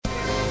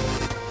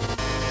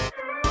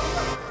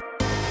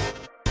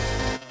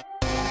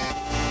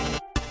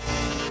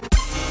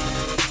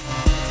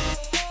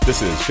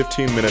This is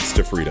 15 Minutes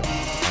to Freedom.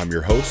 I'm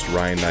your host,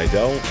 Ryan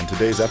Nidell, and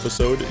today's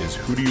episode is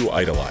Who Do You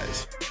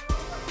Idolize?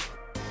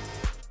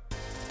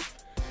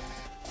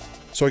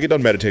 So I get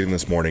done meditating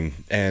this morning,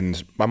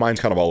 and my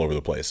mind's kind of all over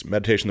the place.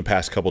 Meditation the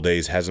past couple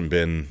days hasn't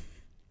been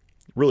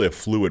really a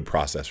fluid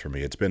process for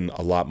me. It's been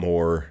a lot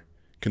more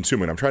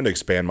consuming. I'm trying to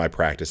expand my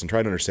practice and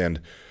trying to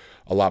understand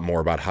a lot more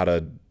about how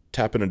to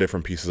tap into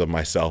different pieces of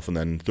myself and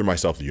then through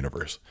myself, the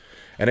universe.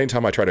 And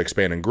anytime I try to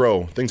expand and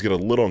grow, things get a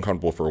little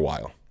uncomfortable for a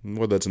while.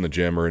 Whether that's in the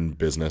gym or in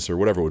business or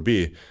whatever it would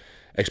be,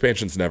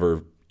 expansion's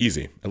never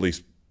easy, at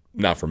least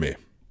not for me.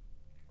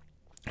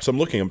 So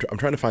I'm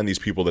trying to find these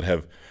people that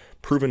have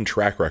proven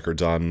track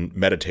records on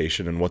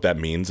meditation and what that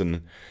means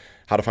and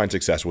how to find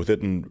success with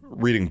it, and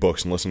reading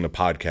books and listening to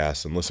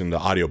podcasts and listening to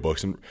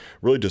audiobooks and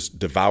really just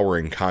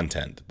devouring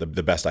content the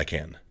best I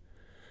can.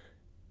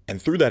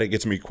 And through that, it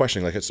gets me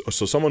questioning,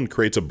 so someone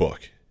creates a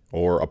book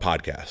or a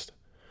podcast,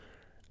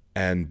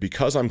 and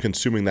because I'm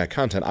consuming that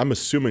content, I'm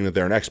assuming that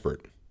they're an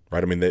expert,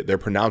 right? I mean, they're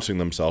pronouncing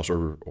themselves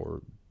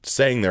or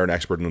saying they're an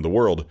expert in the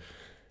world,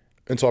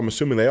 and so I'm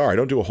assuming they are. I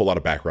don't do a whole lot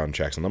of background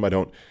checks on them. I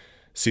don't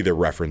see their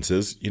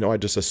references. I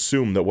just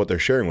assume that what they're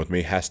sharing with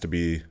me has to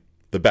be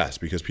the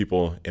best, because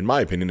people, in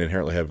my opinion,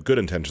 inherently have good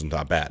intentions,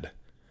 not bad.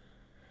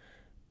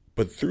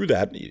 But through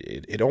that,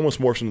 it almost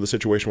morphs into the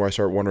situation where I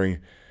start wondering,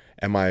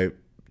 am I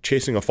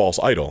chasing a false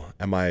idol?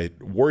 Am I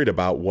worried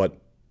about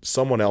what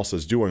someone else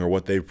is doing or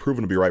what they've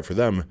proven to be right for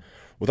them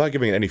without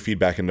giving any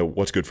feedback into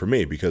what's good for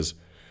me? Because,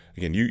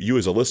 again, you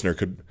as a listener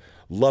could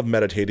love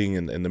meditating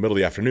in the middle of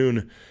the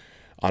afternoon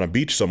on a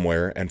beach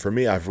somewhere. And for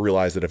me, I've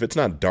realized that if it's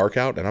not dark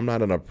out and I'm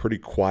not in a pretty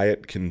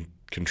quiet,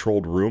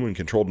 controlled room and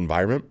controlled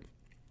environment,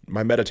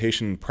 my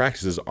meditation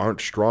practices aren't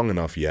strong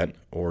enough yet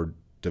or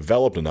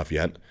developed enough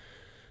yet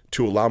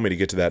to allow me to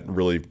get to that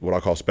really what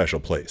I call special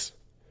place.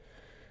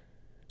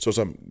 So as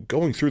I'm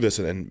going through this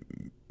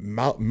and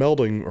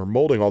melding or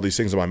molding all these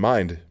things in my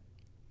mind,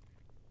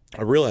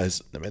 I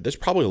realize there's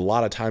probably a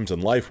lot of times in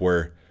life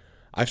where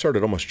I've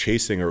started almost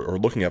chasing or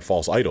looking at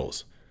false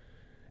idols.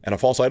 And a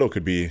false idol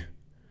could be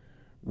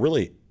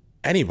really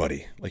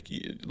anybody. Like,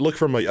 look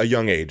from a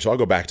young age. So I'll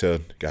go back to,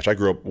 I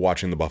grew up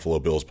watching the Buffalo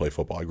Bills play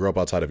football. I grew up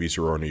outside of East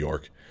Aurora, New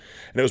York.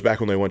 And it was back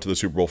when they went to the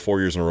Super Bowl 4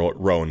 years in a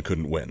row and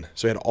couldn't win.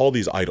 So I had all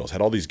these idols, had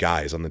all these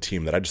guys on the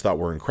team that I just thought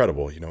were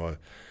incredible.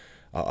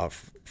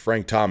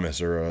 Frank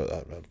Thomas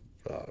or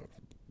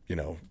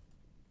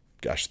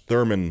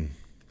Thurman.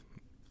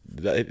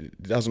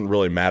 It doesn't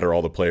really matter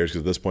all the players, because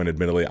at this point,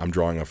 admittedly, I'm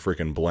drawing a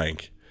freaking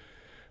blank.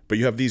 But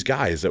you have these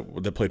guys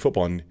that played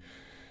football, and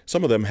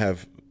some of them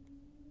have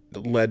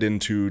led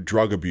into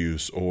drug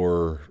abuse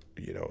or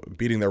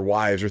beating their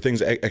wives or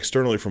things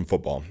externally from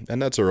football, and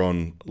that's their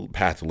own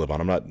path to live on.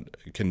 I'm not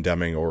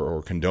condemning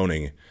or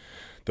condoning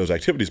those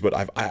activities, but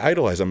I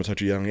idolize them at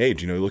such a young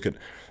age. You look at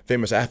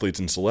famous athletes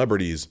and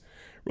celebrities,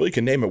 really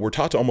can name it. We're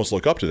taught to almost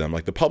look up to them.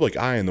 Like the public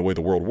eye and the way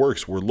the world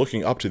works, we're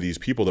looking up to these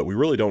people that we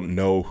really don't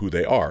know who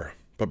they are,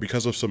 but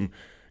because of some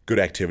good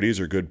activities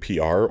or good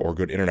PR or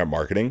good internet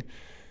marketing,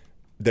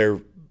 they're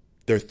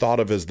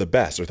thought of as the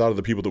best. They're thought of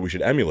the people that we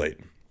should emulate.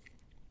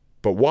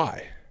 But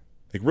why?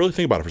 Really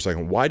think about it for a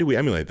second. Why do we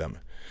emulate them?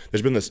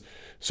 There's been this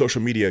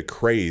social media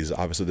craze,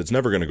 obviously, that's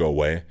never going to go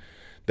away,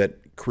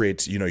 that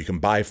creates, you can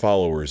buy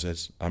followers,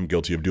 as I'm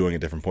guilty of doing at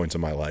different points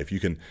in my life. You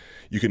can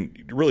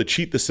really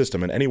cheat the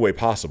system in any way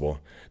possible,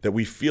 that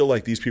we feel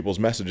like these people's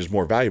message is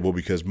more valuable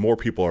because more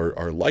people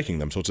are liking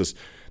them. So it's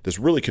this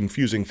really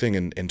confusing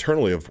thing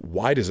internally of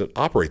why does it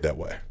operate that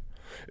way?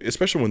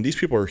 Especially when these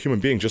people are human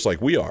beings just like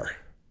we are.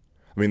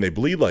 I mean, they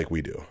bleed like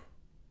we do.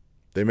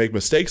 They make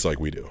mistakes like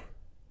we do.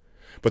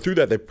 But through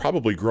that, they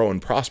probably grow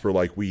and prosper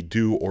like we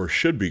do or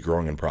should be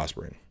growing and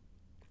prospering.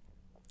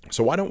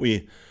 So why don't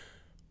we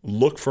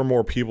look for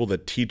more people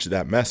that teach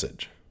that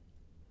message?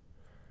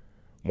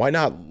 Why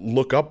not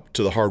look up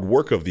to the hard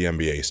work of the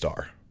NBA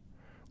star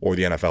or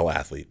the NFL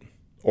athlete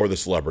or the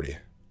celebrity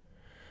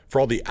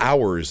for all the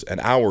hours and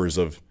hours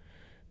of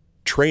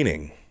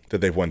training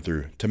that they've went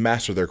through to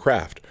master their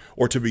craft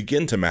or to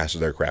begin to master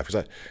their craft?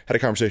 Because I had a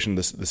conversation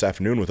this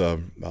afternoon with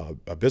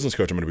a business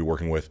coach I'm going to be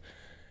working with,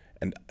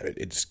 and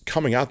it's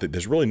coming out that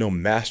there's really no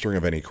mastering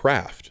of any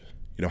craft.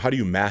 How do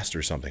you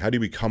master something? How do you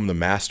become the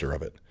master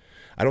of it?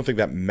 I don't think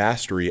that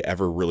mastery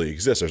ever really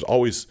exists. There's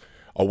always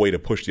a way to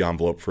push the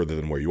envelope further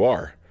than where you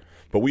are.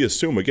 But we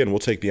assume, again, we'll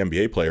take the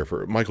NBA player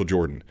for Michael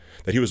Jordan,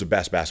 that he was the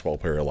best basketball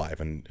player alive.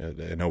 And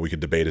I know we could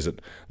debate, is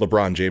it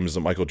LeBron James, is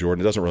it Michael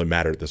Jordan? It doesn't really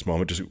matter at this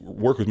moment. Just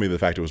work with me the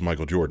fact it was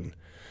Michael Jordan.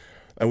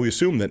 And we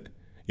assume that,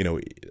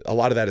 a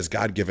lot of that is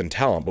God-given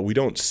talent, but we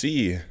don't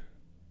see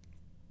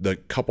the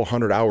couple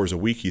hundred hours a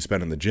week he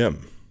spent in the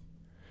gym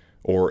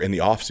or in the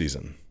off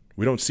season.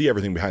 We don't see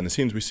everything behind the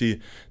scenes. We see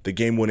the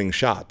game-winning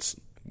shots.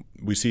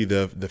 We see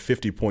the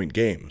 50-point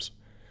games.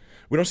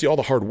 We don't see all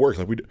the hard work.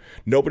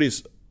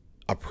 Nobody's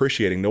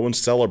appreciating, no one's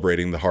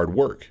celebrating the hard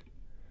work.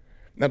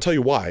 And I'll tell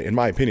you why. In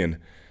my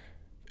opinion,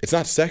 it's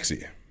not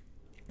sexy.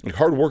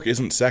 Hard work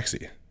isn't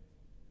sexy.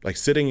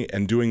 Sitting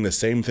and doing the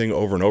same thing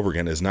over and over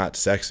again is not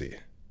sexy.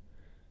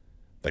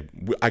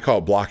 I call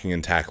it blocking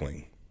and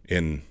tackling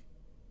in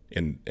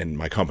in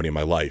my company, in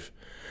my life.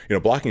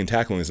 Blocking and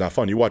tackling is not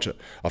fun. You watch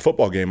a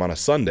football game on a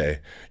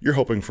Sunday, you're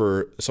hoping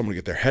for someone to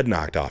get their head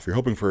knocked off. You're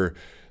hoping for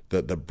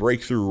the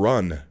breakthrough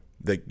run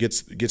that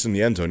gets in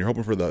the end zone. You're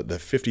hoping for the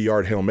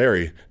 50-yard Hail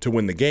Mary to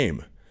win the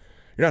game.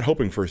 You're not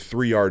hoping for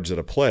 3 yards at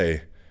a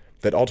play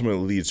that ultimately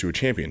leads to a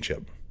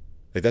championship.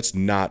 Like, that's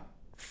not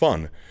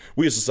fun.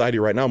 We as a society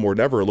right now more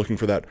than ever are looking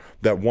for that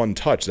one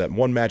touch, that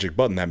one magic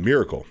button, that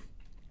miracle.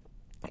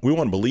 We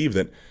want to believe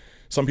that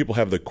some people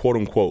have the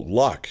quote-unquote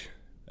luck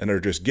and are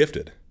just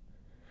gifted.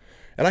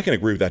 And I can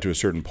agree with that to a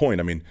certain point.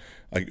 I mean,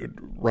 like,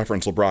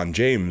 reference LeBron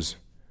James,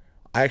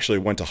 I actually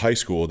went to high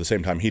school at the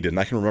same time he did, and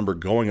I can remember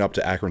going up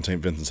to Akron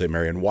St. Vincent St.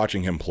 Mary and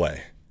watching him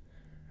play.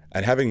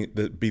 And having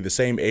be the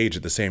same age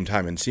at the same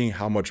time and seeing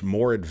how much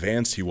more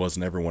advanced he was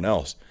than everyone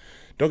else.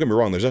 Don't get me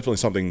wrong, there's definitely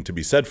something to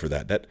be said for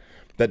that.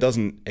 That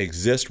doesn't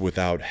exist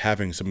without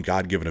having some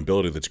God-given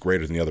ability that's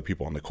greater than the other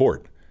people on the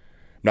court.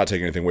 I'm not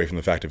taking anything away from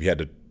the fact that he had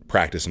to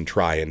practice and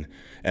try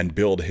and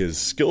build his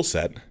skill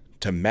set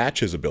to match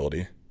his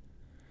ability.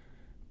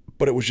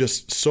 But it was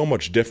just so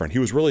much different. He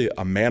was really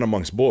a man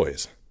amongst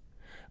boys.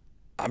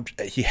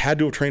 He had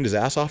to have trained his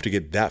ass off to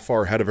get that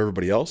far ahead of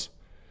everybody else.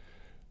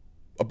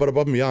 But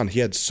above and beyond, he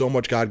had so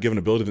much God-given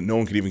ability that no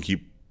one could even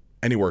keep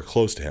anywhere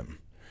close to him.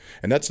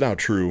 And that's now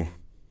true.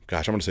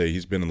 Gosh, I'm going to say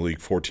he's been in the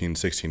league 14,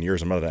 16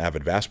 years. I'm not an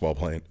avid basketball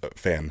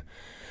fan.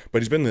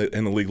 But he's been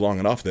in the league long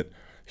enough that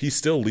he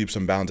still leaps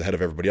and bounds ahead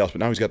of everybody else. But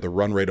now he's got the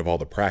run rate of all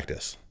the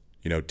practice,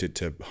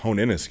 to hone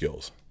in his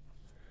skills.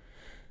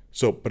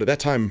 So, but at that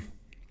time,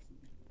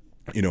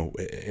 in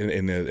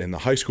the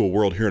high school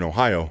world here in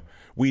Ohio,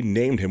 we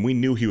named him. We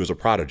knew he was a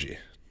prodigy.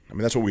 I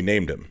mean, that's what we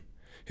named him.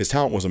 His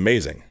talent was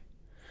amazing.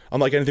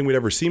 Unlike anything we'd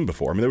ever seen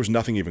before. I mean, there was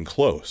nothing even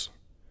close.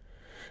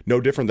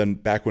 No different than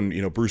back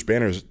when, Bruce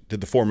Banner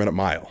did the 4-minute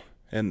mile.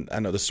 And I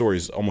know the story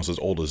is almost as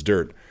old as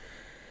dirt.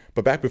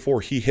 But back before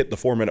he hit the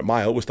 4-minute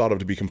mile, it was thought of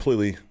to be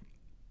completely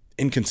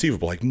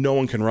inconceivable. Like, no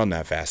one can run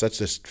that fast. That's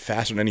just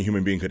faster than any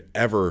human being could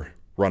ever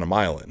run a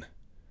mile in.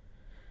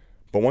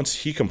 But once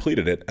he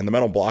completed it and the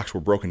mental blocks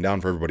were broken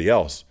down for everybody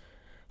else,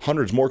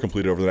 hundreds more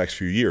completed over the next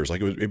few years.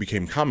 Like, it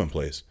became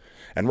commonplace.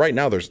 And right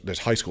now there's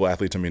high school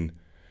athletes. I mean,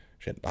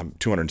 shit, I'm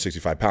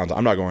 265 pounds.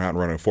 I'm not going out and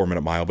running a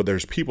 4-minute mile, but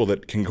there's people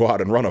that can go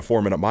out and run a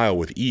 4-minute mile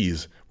with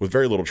ease with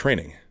very little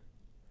training.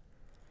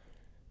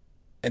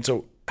 And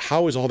so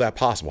how is all that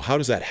possible? How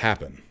does that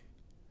happen?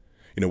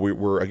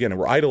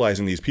 We're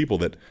idolizing these people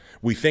that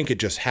we think it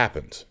just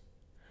happens.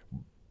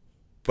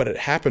 But it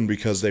happened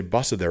because they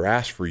busted their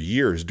ass for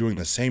years doing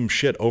the same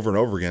shit over and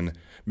over again,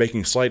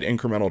 making slight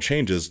incremental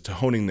changes to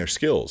honing their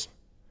skills.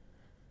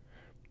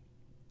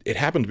 It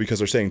happens because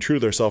they're staying true to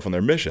themselves and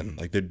their mission.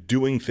 Like, they're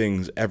doing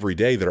things every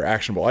day that are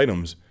actionable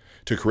items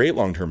to create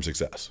long-term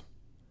success.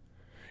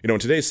 In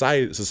today's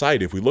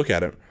society, if we look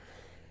at it,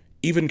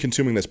 even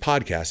consuming this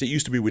podcast, it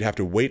used to be we'd have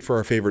to wait for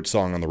our favorite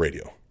song on the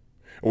radio.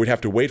 Or we'd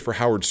have to wait for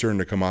Howard Stern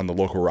to come on the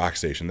local rock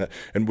station.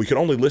 And we could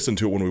only listen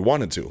to it when we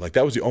wanted to. Like,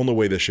 that was the only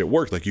way this shit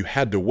worked. Like, you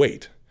had to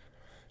wait.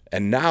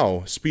 And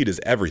now, speed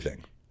is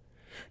everything.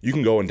 You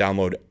can go and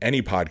download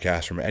any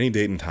podcast from any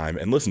date and time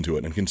and listen to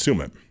it and consume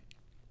it.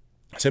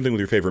 Same thing with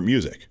your favorite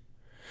music.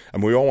 I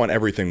mean, we all want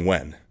everything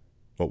when.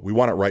 Well, we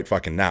want it right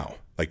fucking now.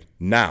 Like,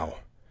 now.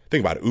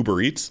 Think about it. Uber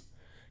Eats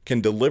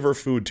can deliver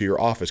food to your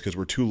office because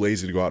we're too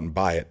lazy to go out and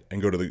buy it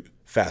and go to the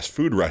fast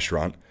food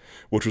restaurant,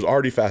 which was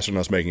already faster than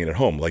us making it at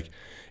home. Like,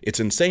 it's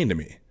insane to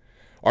me.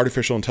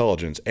 Artificial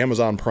intelligence,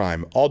 Amazon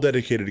Prime, all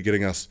dedicated to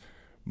getting us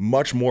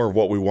much more of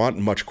what we want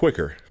much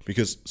quicker,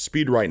 because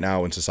speed right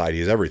now in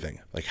society is everything.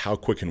 Like, how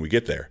quick can we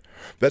get there?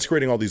 That's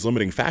creating all these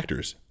limiting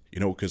factors,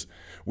 because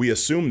we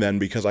assume then,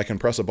 because I can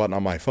press a button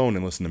on my phone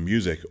and listen to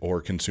music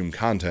or consume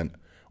content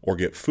or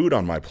get food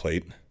on my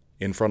plate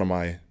in front of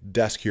my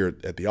desk here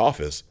at the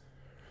office,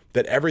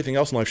 that everything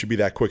else in life should be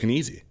that quick and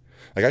easy.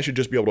 Like, I should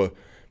just be able to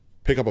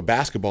pick up a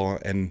basketball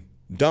and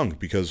dunk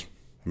because,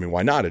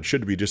 why not? It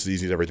should be just as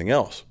easy as everything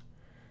else.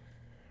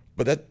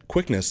 But that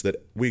quickness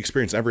that we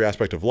experience in every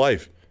aspect of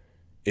life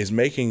is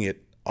making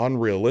it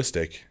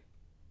unrealistic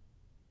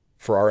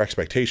for our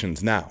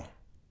expectations now.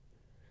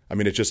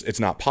 It's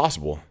not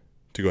possible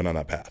to go down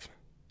that path.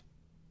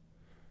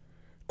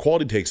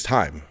 Quality takes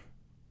time.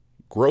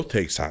 Growth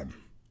takes time.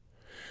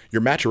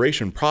 Your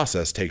maturation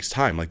process takes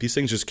time. Like, these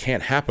things just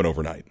can't happen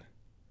overnight.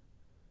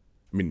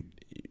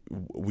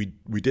 We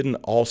didn't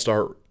all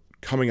start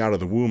coming out of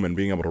the womb and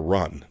being able to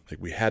run. Like,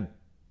 we had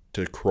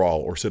to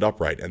crawl or sit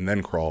upright and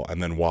then crawl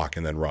and then walk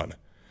and then run.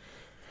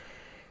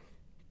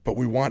 But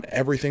we want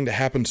everything to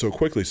happen so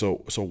quickly.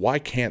 So why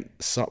can't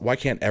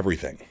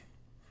everything?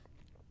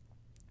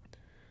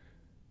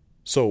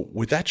 So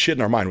with that shit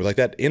in our mind, with like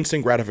that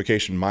instant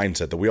gratification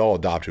mindset that we all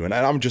adopt to, and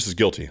I'm just as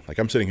guilty. Like,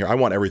 I'm sitting here, I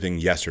want everything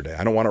yesterday.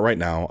 I don't want it right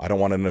now. I don't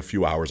want it in a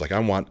few hours. Like, I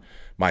want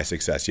my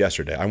success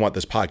yesterday. I want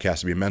this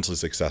podcast to be immensely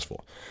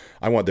successful.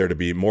 I want there to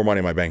be more money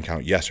in my bank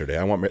account yesterday.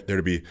 I want there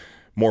to be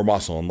more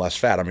muscle and less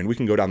fat. We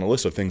can go down the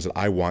list of things that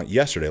I want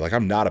yesterday. Like,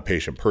 I'm not a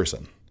patient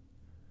person.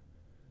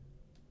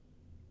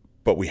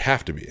 But we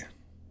have to be.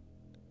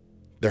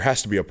 There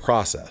has to be a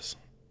process.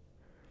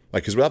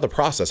 Like, because without the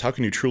process, how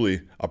can you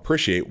truly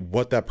appreciate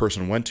what that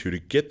person went to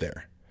get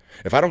there?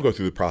 If I don't go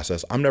through the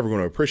process, I'm never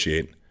going to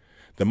appreciate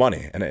the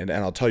money. And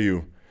I'll tell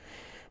you,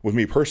 with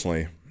me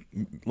personally,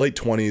 late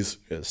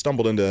 20s,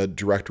 stumbled into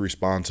direct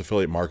response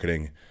affiliate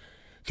marketing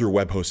through a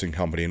web hosting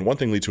company. And one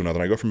thing leads to another.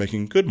 And I go from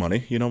making good money,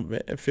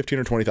 $15,000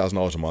 or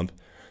 $20,000 a month,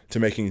 to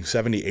making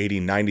 $70,000,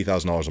 $80,000,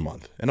 $90,000 a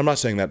month. And I'm not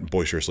saying that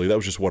boisterously. That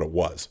was just what it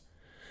was.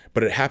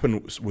 But it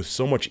happened with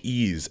so much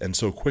ease and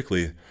so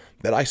quickly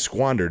that I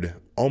squandered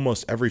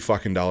almost every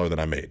fucking dollar that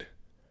I made.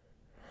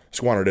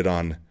 Squandered it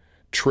on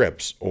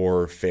trips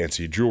or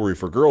fancy jewelry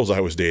for girls I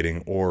was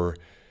dating, or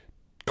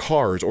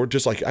cars, or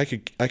just like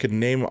I could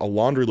name a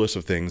laundry list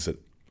of things that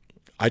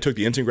I took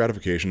the instant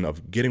gratification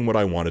of getting what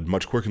I wanted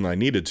much quicker than I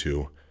needed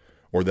to,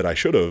 or that I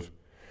should have,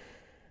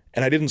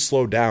 and I didn't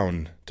slow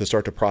down to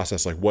start to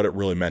process like what it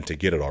really meant to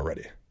get it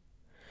already.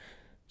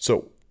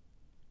 So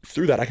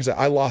through that, I can say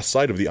I lost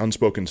sight of the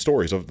unspoken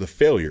stories, of the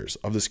failures,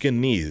 of the skinned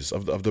knees,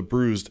 of the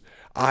bruised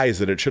eyes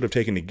that it should have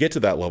taken to get to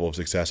that level of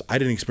success. I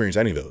didn't experience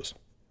any of those.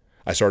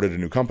 I started a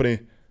new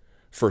company.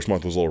 First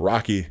month was a little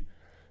rocky.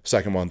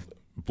 Second month,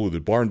 blew the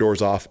barn doors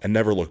off and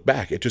never looked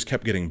back. It just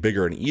kept getting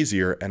bigger and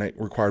easier, and it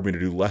required me to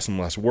do less and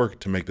less work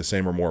to make the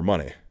same or more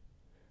money.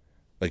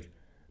 Like,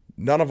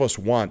 none of us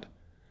want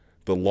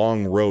the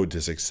long road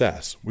to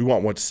success. We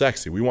want what's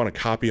sexy. We want to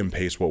copy and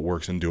paste what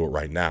works and do it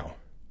right now.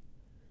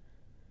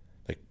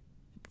 Like,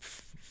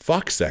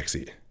 fuck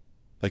sexy.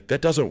 Like,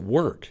 that doesn't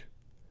work.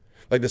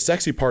 Like, the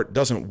sexy part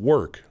doesn't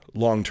work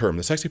long term.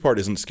 The sexy part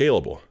isn't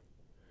scalable.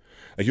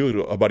 Like, you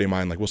look at a buddy of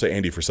mine, like we'll say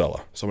Andy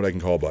Frisella, somebody I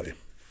can call a buddy.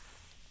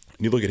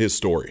 And you look at his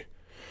story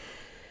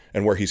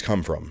and where he's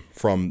come from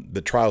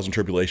the trials and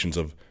tribulations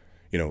of,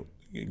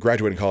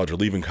 graduating college or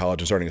leaving college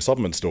and starting a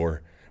supplement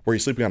store where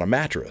he's sleeping on a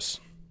mattress.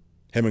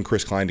 Him and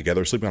Chris Klein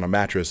together sleeping on a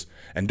mattress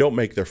and don't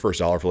make their first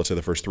dollar for, let's say,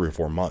 the first 3 or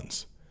 4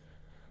 months,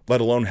 let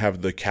alone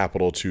have the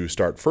capital to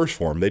start First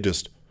Form. They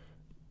just,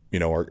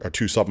 are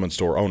 2 supplement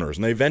store owners.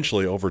 And they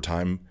eventually, over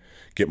time,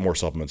 get more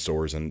supplement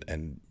stores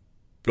and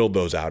build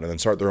those out and then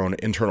start their own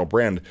internal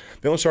brand.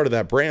 They only started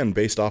that brand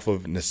based off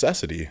of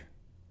necessity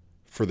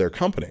for their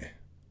company.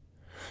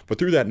 But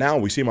through that, now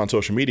we see him on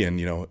social media and,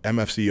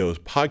 MFCEO's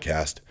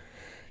podcast.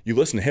 You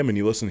listen to him and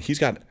he's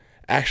got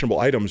actionable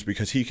items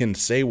because he can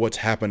say what's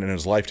happened in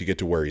his life to get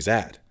to where he's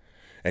at.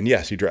 And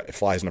yes, he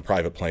flies in a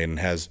private plane and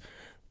has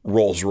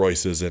Rolls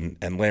Royces and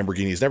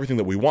Lamborghinis and everything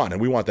that we want.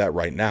 And we want that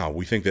right now.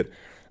 We think that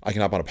I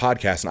can hop on a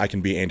podcast and I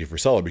can be Andy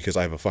Frisella because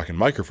I have a fucking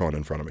microphone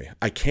in front of me.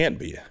 I can't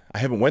be. I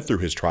haven't went through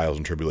his trials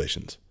and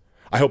tribulations.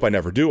 I hope I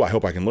never do. I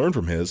hope I can learn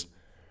from his.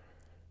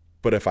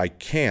 But if I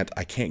can't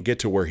get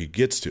to where he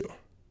gets to.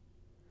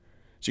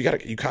 So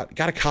you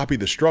gotta copy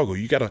the struggle.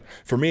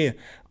 For me,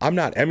 I'm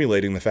not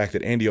emulating the fact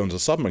that Andy owns a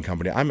supplement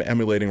company. I'm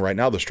emulating right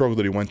now the struggle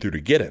that he went through to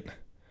get it.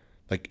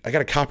 Like, I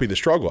gotta copy the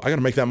struggle. I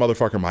gotta make that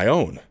motherfucker my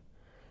own.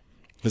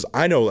 Because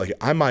I know, like,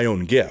 I'm my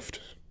own gift.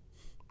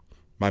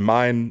 My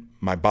mind,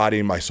 my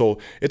body, my soul,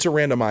 it's a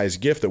randomized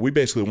gift that we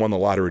basically won the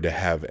lottery to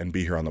have and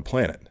be here on the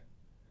planet.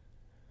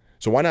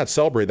 So why not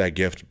celebrate that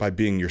gift by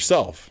being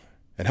yourself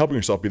and helping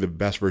yourself be the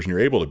best version you're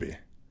able to be?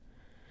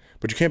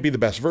 But you can't be the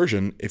best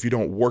version if you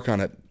don't work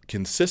on it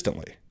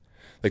consistently.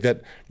 Like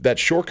that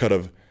shortcut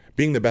of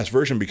being the best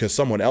version because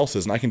someone else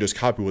is and I can just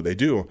copy what they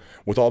do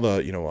with all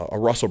the, a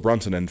Russell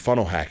Brunson and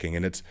funnel hacking,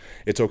 and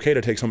it's okay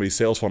to take somebody's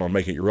sales funnel and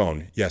make it your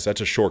own. Yes,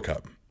 that's a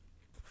shortcut.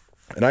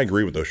 And I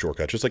agree with those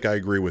shortcuts, just like I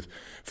agree with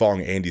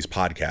following Andy's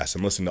podcast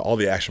and listening to all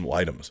the actionable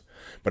items.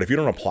 But if you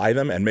don't apply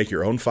them and make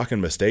your own fucking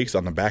mistakes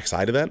on the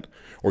backside of that,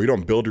 or you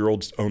don't build your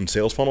own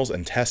sales funnels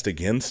and test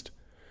against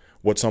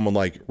what someone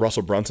like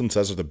Russell Brunson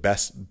says are the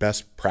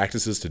best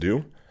practices to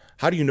do,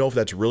 how do you know if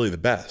that's really the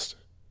best?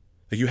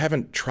 Like, you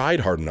haven't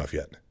tried hard enough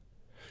yet.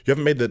 You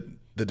haven't made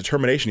the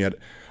determination yet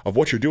of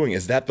what you're doing.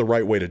 Is that the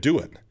right way to do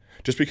it?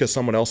 Just because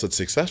someone else that's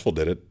successful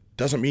did it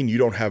doesn't mean you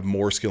don't have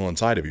more skill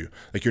inside of you.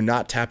 Like, you're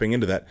not tapping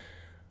into that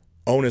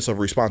onus of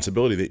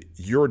responsibility that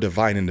you're a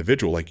divine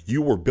individual. Like,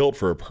 you were built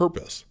for a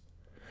purpose.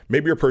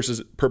 Maybe your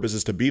purpose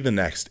is to be the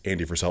next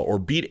Andy Frisella, or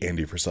beat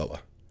Andy Frisella,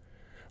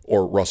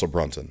 or Russell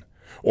Brunson,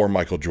 or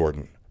Michael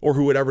Jordan, or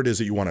whoever it is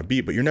that you want to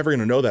beat. But you're never going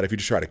to know that if you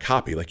just try to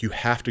copy. Like, you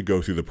have to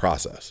go through the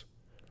process.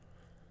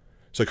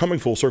 So coming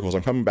full circles,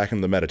 I'm coming back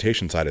into the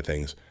meditation side of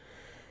things.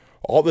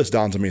 All this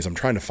dawns on me as I'm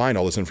trying to find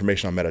all this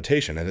information on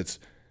meditation,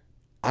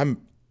 and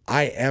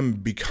I am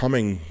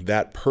becoming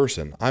that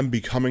person. I'm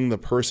becoming the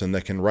person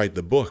that can write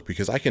the book,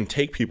 because I can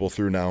take people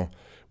through now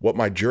what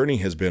my journey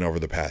has been over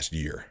the past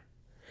year.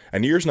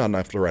 And year's not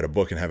enough to write a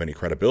book and have any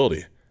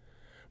credibility,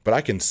 but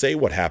I can say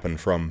what happened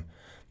from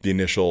the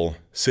initial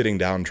sitting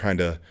down trying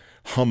to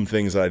hum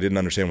things that I didn't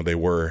understand what they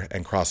were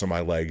and crossing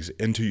my legs,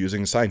 into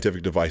using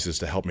scientific devices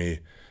to help me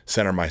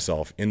center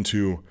myself,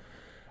 into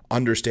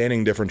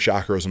understanding different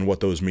chakras and what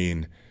those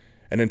mean,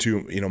 and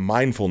into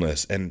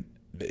mindfulness. And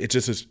it's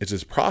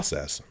this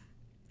process.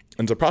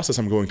 And it's a process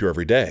I'm going through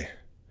every day.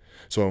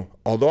 So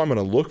although I'm going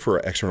to look for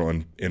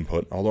external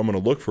input, although I'm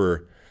going to look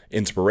for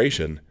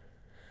inspiration,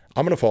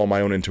 I'm going to follow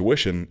my own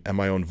intuition and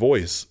my own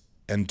voice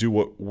and do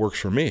what works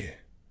for me.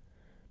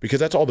 Because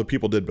that's all the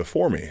people did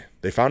before me.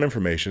 They found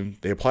information,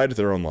 they applied it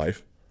to their own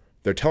life,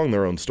 they're telling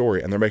their own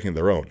story, and they're making it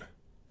their own.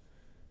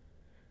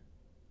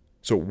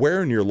 So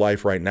where in your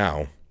life right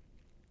now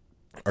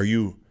are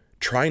you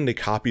trying to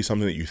copy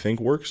something that you think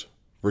works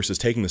versus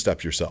taking the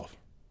steps yourself?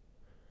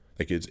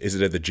 Like, is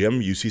it at the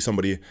gym? You see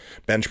somebody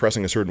bench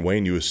pressing a certain way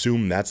and you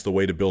assume that's the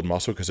way to build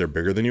muscle because they're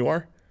bigger than you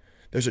are?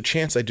 There's a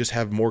chance they just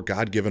have more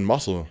God-given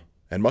muscle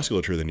and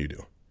musculature than you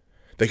do.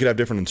 They could have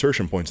different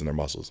insertion points in their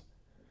muscles.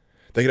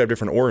 They could have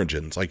different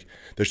origins. Like,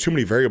 there's too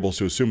many variables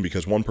to assume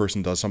because one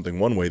person does something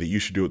one way that you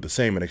should do it the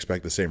same and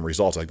expect the same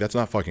results. Like, that's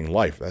not fucking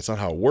life. That's not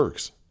how it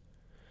works.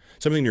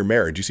 Something in your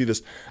marriage. You see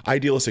this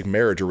idealistic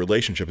marriage or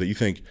relationship that you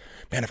think,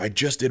 man, if I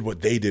just did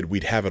what they did,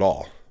 we'd have it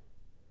all.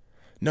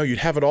 No, you'd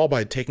have it all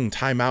by taking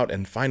time out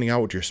and finding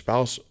out what your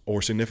spouse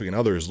or significant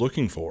other is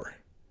looking for.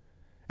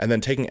 And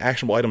then taking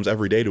actionable items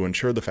every day to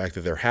ensure the fact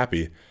that they're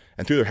happy,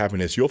 and through their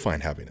happiness, you'll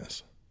find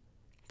happiness.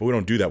 But we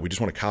don't do that. We just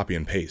want to copy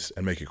and paste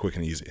and make it quick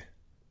and easy.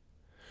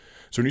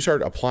 So when you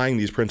start applying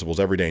these principles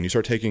every day and you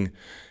start taking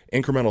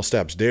incremental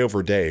steps day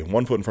over day,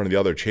 one foot in front of the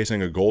other,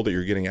 chasing a goal that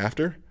you're getting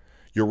after,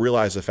 you'll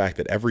realize the fact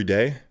that every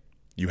day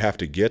you have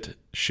to get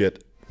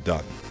shit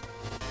done.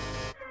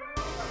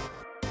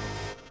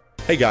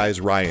 Hey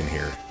guys, Ryan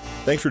here.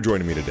 Thanks for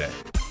joining me today.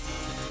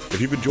 If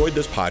you've enjoyed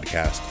this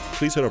podcast,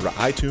 please head over to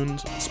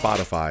iTunes,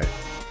 Spotify,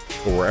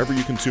 or wherever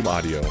you consume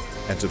audio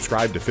and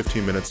subscribe to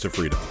 15 Minutes to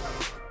Freedom.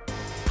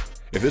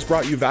 If this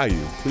brought you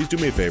value, please do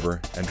me a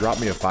favor and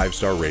drop me a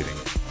 5-star rating.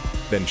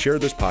 Then share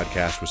this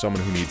podcast with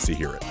someone who needs to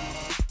hear it.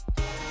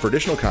 For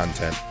additional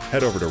content,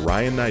 head over to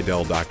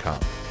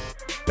RyanNiddel.com.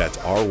 That's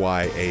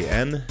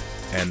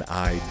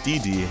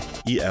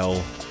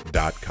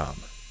RyanNiddel.com.